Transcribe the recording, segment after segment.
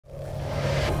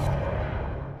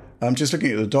I'm just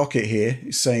looking at the docket here.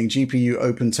 It's saying GPU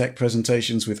Open Tech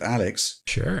presentations with Alex.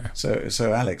 Sure.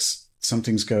 So Alex,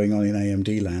 something's going on in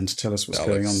AMD land. Tell us what's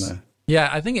going on there. Yeah,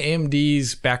 I think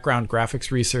AMD's background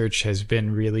graphics research has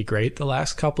been really great the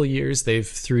last couple of years. They've,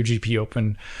 through GPU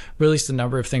Open, released a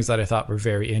number of things that I thought were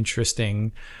very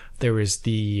interesting. There was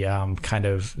the kind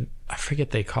of, I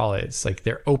forget they call it, it's like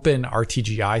their open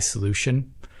RTGI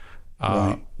solution,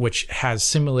 right, which has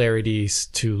similarities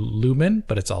to Lumen,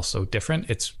 but it's also different.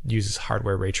 It uses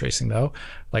hardware ray tracing though,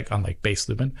 unlike base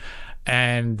Lumen.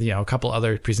 And a couple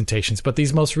other presentations, but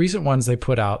these most recent ones they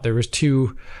put out, there was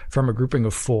 2 from a grouping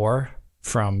of 4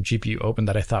 from GPU Open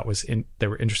that I thought they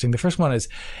were interesting. The first one is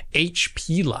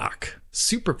HP Lock,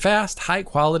 super fast, high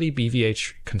quality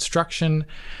BVH construction.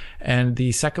 And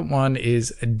the second one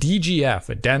is DGF,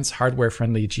 a dense hardware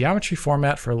friendly geometry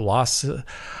format for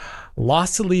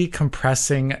lossily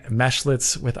compressing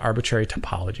meshlets with arbitrary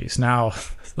topologies. Now,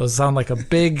 those sound like a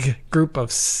big group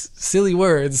of silly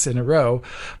words in a row,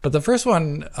 but the first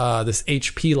one, this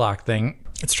HP Lock thing,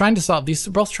 these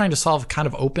are both trying to solve kind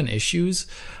of open issues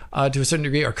to a certain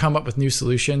degree, or come up with new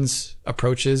solutions,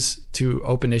 approaches to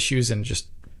open issues and just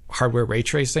hardware ray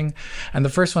tracing. And the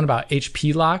first one about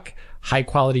HP Lock, high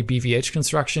quality BVH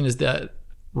construction, is that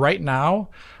right now,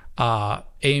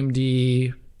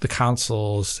 AMD, the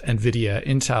consoles, NVIDIA,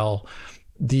 Intel,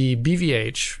 the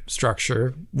BVH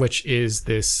structure, which is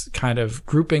this kind of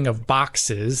grouping of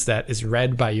boxes that is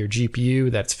read by your GPU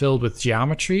that's filled with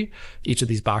geometry. Each of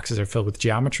these boxes are filled with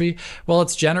geometry. Well,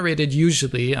 it's generated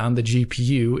usually on the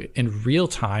GPU in real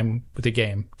time with the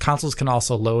game. Consoles can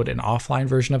also load an offline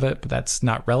version of it, but that's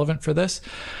not relevant for this.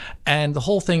 And the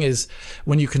whole thing is,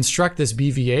 when you construct this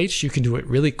BVH, you can do it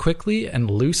really quickly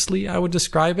and loosely, I would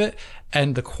describe it.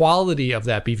 And the quality of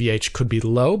that BVH could be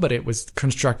low, but it was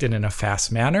constructed in a fast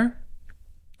manner.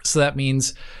 So that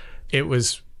means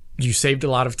you saved a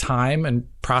lot of time and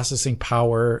processing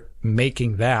power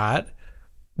making that.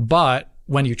 But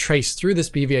when you trace through this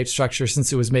BVH structure,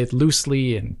 since it was made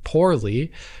loosely and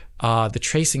poorly, the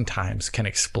tracing times can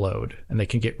explode and they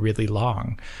can get really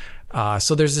long.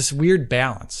 So there's this weird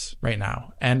balance right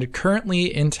now. And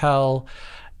currently Intel,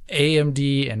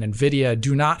 AMD, and NVIDIA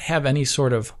do not have any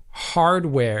sort of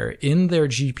hardware in their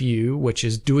GPU which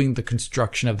is doing the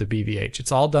construction of the BVH.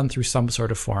 It's all done through some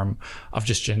sort of form of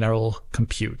just general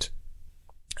compute.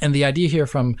 And the idea here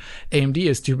from AMD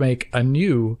is to make a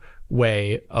new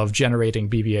way of generating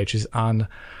BVHs on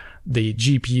the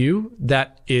GPU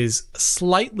that is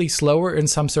slightly slower in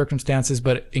some circumstances,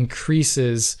 but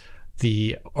increases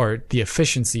the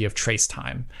efficiency of trace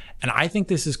time. And I think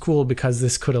this is cool because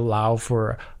this could allow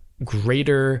for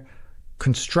greater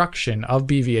construction of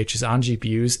BVHs on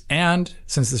GPUs. And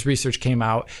since this research came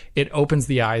out, it opens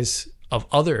the eyes of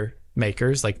other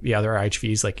makers, like the other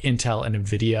IHVs like Intel and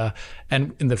NVIDIA.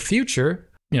 And in the future,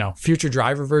 future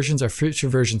driver versions or future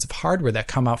versions of hardware that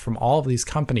come out from all of these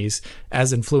companies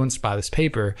as influenced by this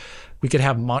paper, we could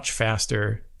have much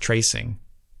faster tracing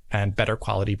and better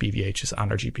quality BVHs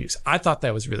on our GPUs. I thought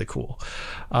that was really cool.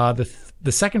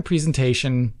 The second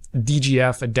presentation,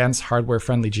 DGF, a dense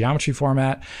hardware-friendly geometry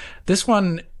format. This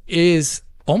one is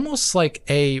almost like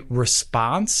a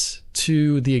response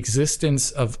to the existence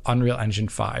of Unreal Engine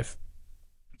 5.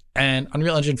 And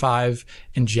Unreal Engine 5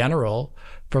 in general,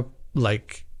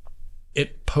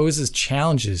 it poses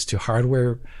challenges to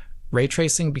hardware ray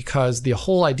tracing because the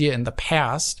whole idea in the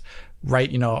past,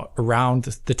 right, around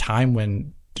the time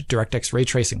when DirectX ray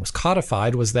tracing was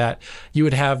codified, was that you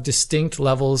would have distinct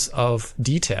levels of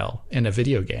detail in a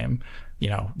video game.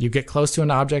 You get close to an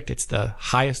object, it's the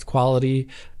highest quality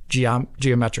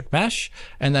geometric mesh,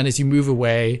 and then as you move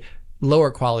away, lower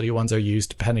quality ones are used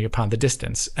depending upon the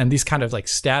distance. And these kind of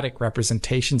static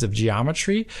representations of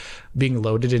geometry being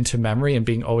loaded into memory and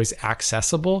being always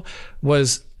accessible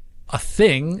was a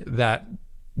thing that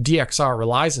DXR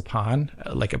relies upon,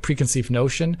 like a preconceived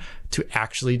notion, to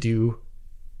actually do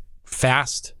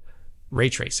fast ray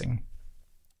tracing.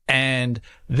 And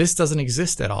this doesn't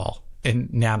exist at all in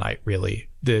Nanite, really.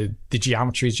 The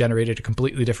geometry is generated a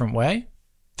completely different way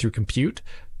through compute,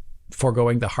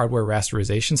 foregoing the hardware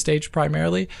rasterization stage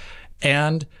primarily.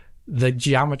 And the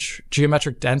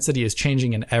geometric density is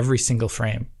changing in every single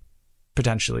frame,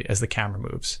 potentially, as the camera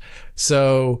moves.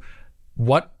 So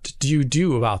what do you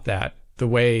do about that? The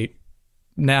way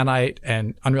Nanite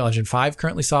and Unreal Engine 5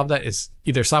 currently solve that is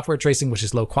either software tracing, which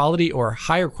is low quality, or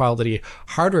higher quality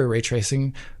hardware ray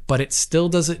tracing, but it still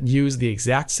doesn't use the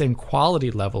exact same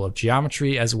quality level of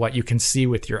geometry as what you can see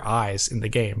with your eyes in the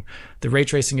game. The ray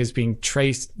tracing is being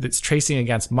tracing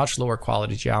against much lower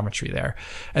quality geometry there.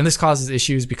 And this causes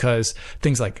issues because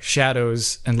things like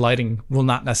shadows and lighting will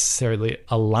not necessarily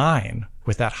align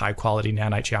with that high quality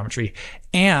nanite geometry.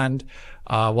 And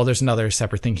well, there's another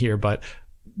separate thing here, but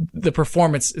the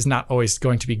performance is not always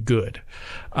going to be good,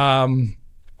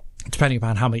 depending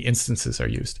upon how many instances are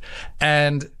used.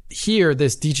 And here,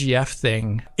 this DGF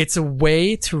thing, it's a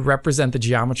way to represent the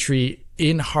geometry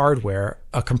in hardware,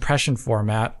 a compression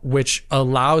format, which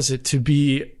allows it to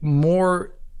be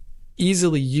more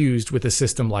easily used with a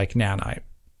system like nanite.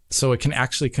 So it can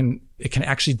actually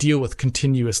deal with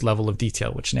continuous level of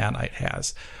detail, which nanite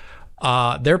has.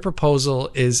 Their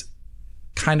proposal is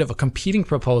kind of a competing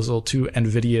proposal to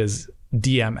NVIDIA's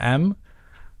DMM,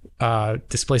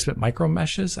 displacement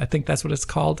micromeshes. I think that's what it's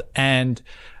called. And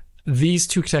these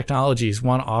two technologies,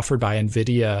 one offered by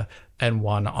NVIDIA and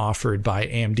one offered by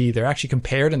AMD, they're actually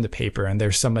compared in the paper, and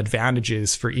there's some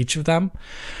advantages for each of them,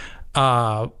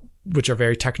 which are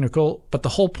very technical. But the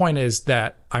whole point is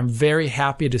that I'm very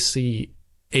happy to see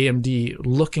AMD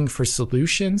looking for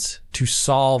solutions to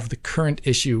solve the current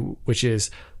issue, which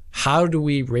is how do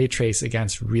we ray trace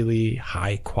against really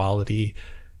high quality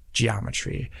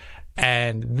geometry?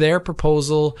 And their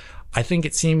proposal, I think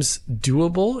it seems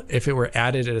doable if it were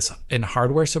added as in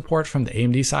hardware support from the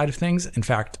AMD side of things. In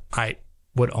fact, I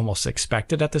would almost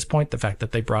expect it at this point, the fact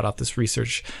that they brought out this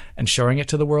research and showing it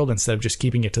to the world instead of just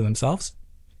keeping it to themselves.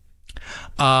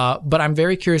 But I'm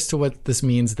very curious to what this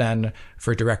means then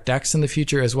for DirectX in the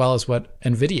future, as well as what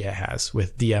NVIDIA has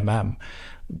with DMM.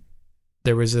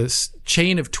 There was a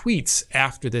chain of tweets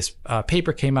after this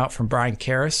paper came out from Brian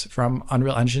Karras from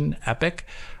Unreal Engine Epic,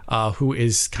 who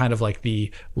is kind of like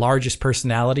the largest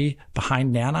personality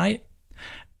behind nanite.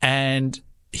 And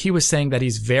he was saying that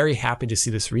he's very happy to see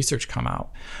this research come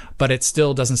out, but it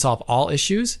still doesn't solve all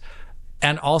issues.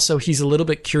 And also he's a little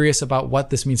bit curious about what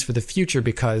this means for the future,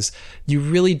 because you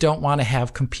really don't want to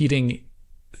have competing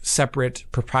separate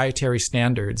proprietary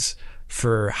standards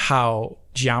for how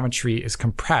geometry is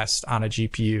compressed on a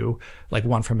GPU, like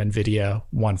one from NVIDIA,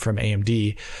 one from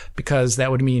AMD, because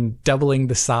that would mean doubling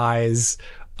the size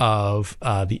of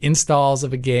the installs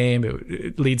of a game.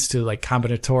 It leads to like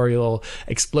combinatorial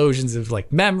explosions of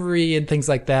like memory and things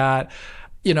like that.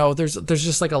 You know, there's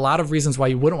just like a lot of reasons why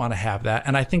you wouldn't want to have that.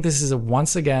 And I think this is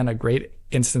once again a great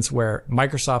instance where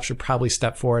Microsoft should probably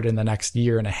step forward in the next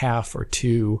year and a half or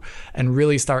two and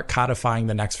really start codifying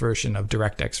the next version of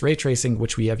DirectX ray tracing,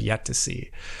 which we have yet to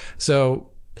see. So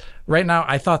right now,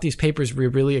 I thought these papers were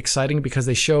really exciting because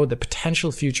they show the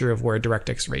potential future of where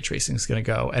DirectX ray tracing is going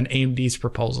to go and AMD's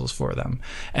proposals for them.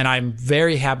 And I'm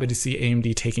very happy to see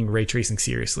AMD taking ray tracing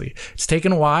seriously. It's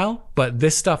taken a while, but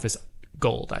this stuff is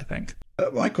gold, I think.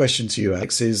 My question to you,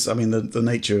 Alex, is, I mean, the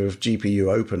nature of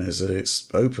GPU open is that it's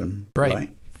open,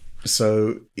 right?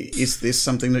 So is this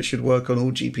something that should work on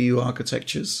all GPU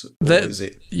architectures? Or is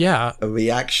it a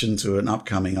reaction to an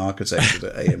upcoming architecture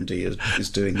that AMD is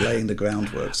doing, laying the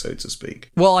groundwork, so to speak?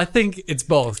 Well, I think it's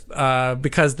both,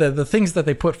 because the things that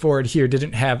they put forward here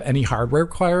didn't have any hardware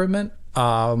requirement.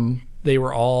 They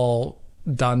were all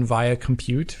done via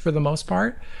compute for the most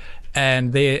part.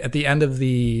 And they, at the end of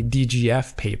the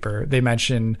DGF paper, they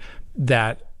mention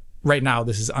that right now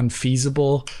this is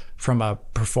unfeasible from a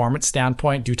performance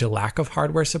standpoint due to lack of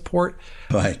hardware support.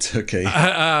 Right,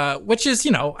 okay. Which is,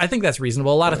 you know, I think that's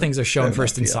reasonable. A lot of things are shown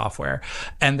first in software.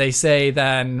 And they say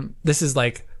then this is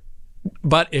like,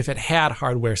 but if it had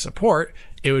hardware support,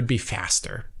 it would be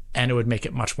faster and it would make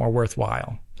it much more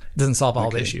worthwhile. It doesn't solve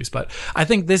all the issues, but I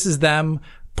think this is them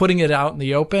putting it out in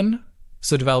the open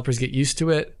so developers get used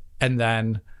to it. And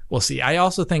then we'll see. I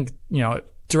also think, you know,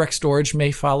 direct storage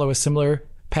may follow a similar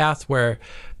path where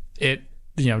it,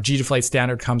 you know, GDeflate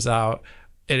standard comes out.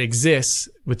 It exists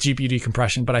with GPU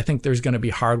decompression, but I think there's going to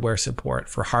be hardware support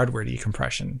for hardware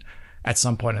decompression at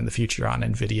some point in the future on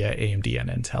NVIDIA, AMD, and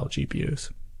Intel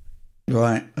GPUs.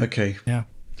 Right. Okay. Yeah.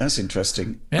 That's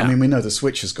interesting. Yeah. I mean, we know the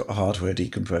Switch has got a hardware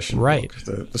decompression. Right.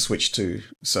 The Switch 2.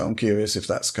 So I'm curious if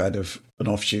that's kind of an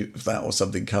offshoot of that or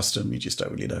something custom. You just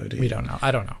don't really know, do you? We don't know.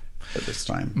 I don't know. At this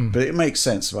time. But it makes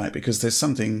sense, right? Because there's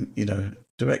something, you know,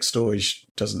 direct storage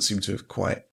doesn't seem to have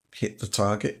quite hit the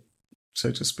target,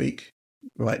 so to speak,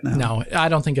 right now. No, I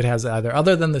don't think it has either.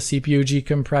 Other than the CPU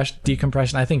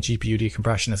decompression, I think GPU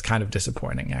decompression is kind of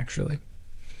disappointing, actually.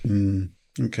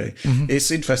 Okay.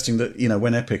 It's interesting that, you know,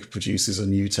 when Epic produces a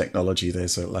new technology,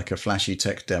 there's like a flashy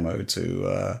tech demo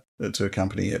to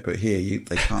accompany it. But here,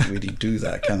 they can't really do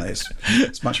that, can they?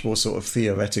 It's much more sort of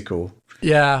theoretical.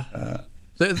 Yeah.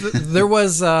 There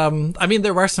was, I mean,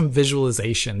 there were some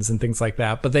visualizations and things like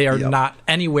that, but they are not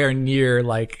anywhere near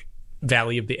like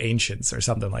Valley of the Ancients or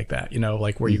something like that, you know,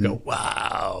 like where you go,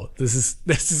 wow, this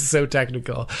is so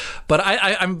technical. But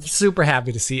I'm super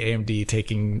happy to see AMD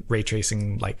taking ray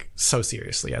tracing like so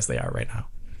seriously as they are right now.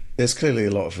 there's clearly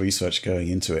a lot of research going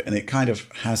into it, and it kind of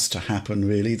has to happen,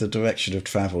 really. The direction of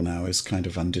travel now is kind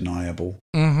of undeniable.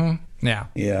 Mm-hmm. Yeah.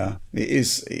 Yeah, it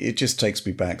is. It just takes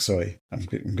me back. Sorry, I'm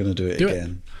going to do it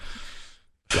again.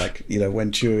 Like,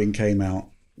 when Turing came out,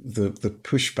 the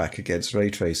pushback against ray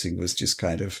tracing was just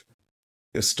kind of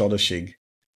astonishing.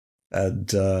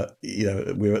 And,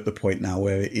 we're at the point now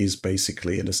where it is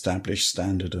basically an established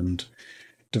standard, and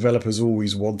developers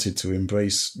always wanted to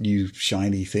embrace new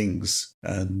shiny things,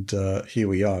 and here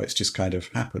we are. It's just kind of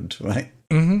happened, right?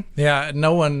 Mm-hmm. Yeah,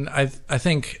 no one, I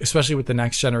think, especially with the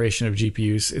next generation of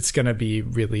GPUs, it's going to be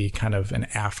really kind of an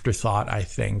afterthought, I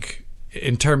think,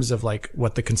 in terms of like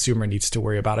what the consumer needs to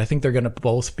worry about. I think they're going to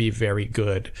both be very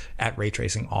good at ray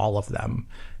tracing, all of them.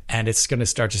 And it's going to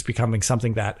start just becoming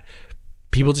something that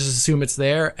people just assume it's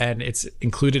there, and it's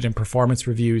included in performance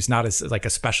reviews, not as like a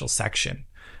special section.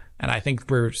 And I think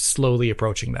we're slowly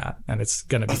approaching that, and it's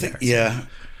going to be there. Yeah.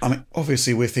 I mean,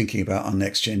 obviously, we're thinking about our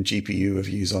next-gen GPU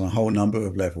reviews on a whole number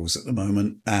of levels at the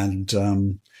moment. And,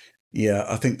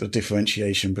 I think the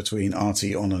differentiation between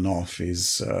RT on and off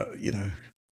is, I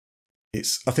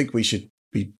think we should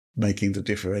be making the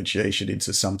differentiation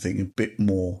into something a bit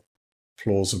more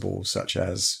plausible, such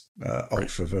as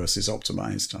ultra versus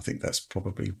optimized. I think that's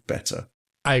probably better.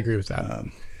 I agree with that.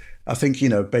 I think,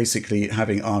 basically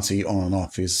having RT on and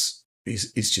off is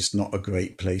just not a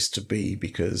great place to be,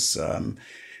 because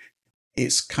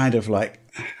it's kind of like,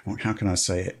 how can I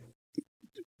say it?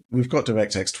 We've got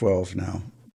DirectX 12 now,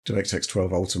 DirectX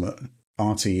 12 Ultimate.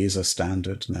 RT is a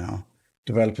standard now.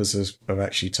 Developers are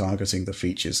actually targeting the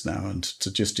features now, and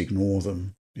to just ignore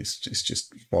them is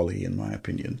just folly, in my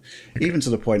opinion. Even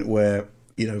to the point where,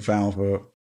 Valve are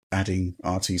adding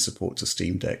RT support to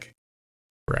Steam Deck.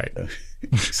 Right.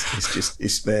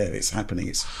 It's there. It's happening.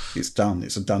 It's done.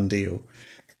 It's a done deal.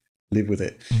 Live with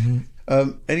it.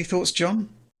 Mm-hmm. Any thoughts, John?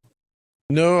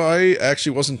 No, I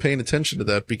actually wasn't paying attention to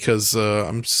that, because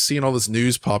I'm seeing all this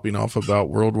news popping off about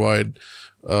worldwide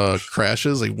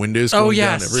crashes, like Windows going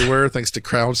down everywhere thanks to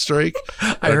CrowdStrike.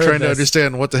 I'm trying to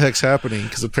understand what the heck's happening,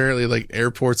 because apparently like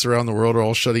airports around the world are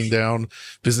all shutting down,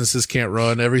 businesses can't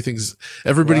run, everybody's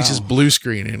just blue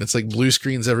screening. It's like blue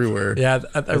screens everywhere. Yeah,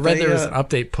 I read there was an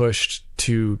update pushed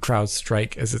to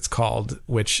CrowdStrike, as it's called,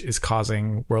 which is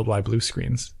causing worldwide blue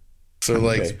screens. So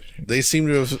they seem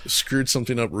to have screwed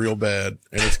something up real bad,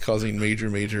 and it's causing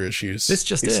major issues. This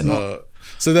just did.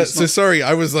 So sorry,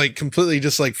 I was like completely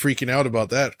just like freaking out about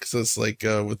that, because it's like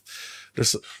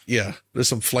there's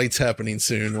some flights happening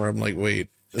soon where I'm like, wait,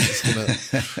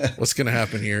 what's gonna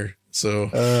happen here?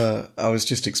 So I was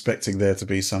just expecting there to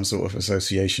be some sort of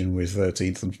association with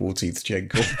 13th and 14th gen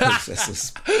core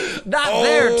processors. Not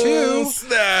there too.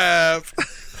 Snap.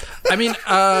 I mean,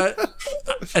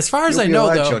 as far as I know,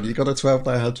 right, though, John, you got a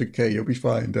 12900K. You'll be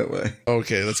fine. Don't worry.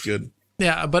 Okay, that's good.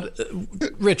 Yeah, but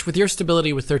Rich, with your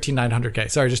stability with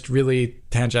 13900K, sorry, just really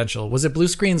tangential. Was it blue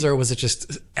screens, or was it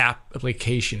just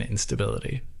application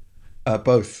instability?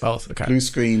 Both. Okay. Blue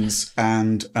screens,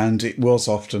 and it was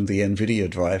often the NVIDIA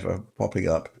driver popping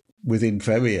up within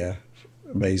Premiere,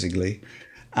 amazingly.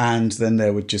 And then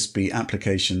there would just be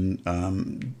application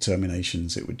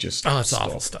terminations. It would just that's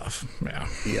awful stuff.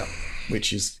 Yeah,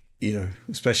 which is,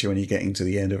 especially when you're getting to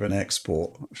the end of an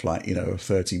export, like, a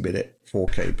 30-minute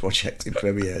 4K project in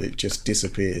Premiere, it just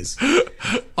disappears.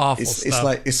 Awful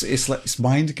stuff. It's it's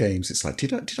mind games. It's like,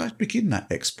 did I begin that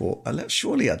export?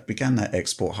 Surely I began that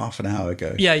export half an hour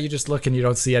ago. Yeah, you just look and you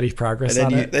don't see any progress and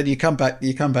on then it. Then you come back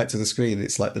to the screen.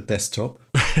 It's like the desktop,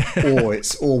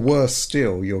 or worse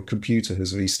still, your computer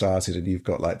has restarted and you've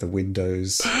got like the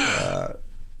Windows, the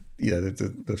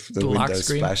Windows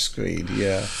splash screen.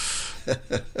 Yeah.